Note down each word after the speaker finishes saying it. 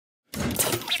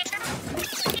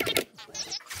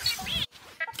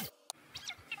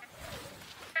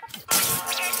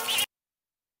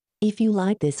If you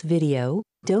like this video,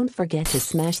 don't forget to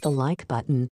smash the like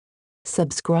button.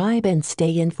 Subscribe and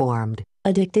stay informed.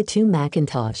 Addicted to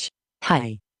Macintosh.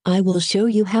 Hi, I will show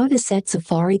you how to set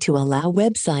Safari to allow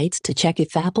websites to check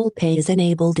if Apple Pay is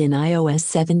enabled in iOS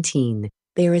 17.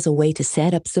 There is a way to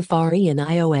set up Safari in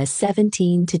iOS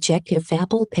 17 to check if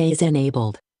Apple Pay is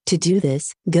enabled. To do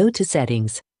this, go to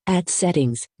Settings. At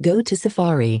Settings, go to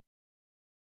Safari.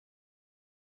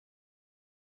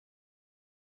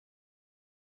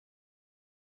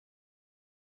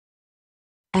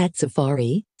 At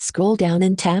Safari, scroll down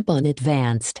and tap on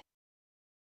Advanced.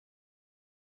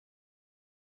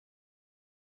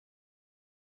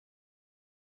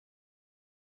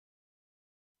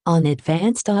 On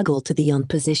Advanced, toggle to the On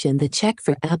position the Check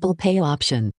for Apple Pay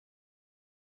option.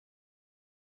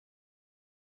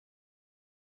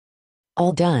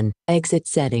 All done, exit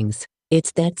Settings.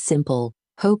 It's that simple.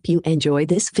 Hope you enjoy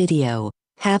this video.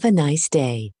 Have a nice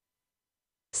day.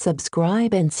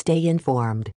 Subscribe and stay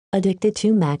informed. Addicted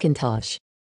to Macintosh.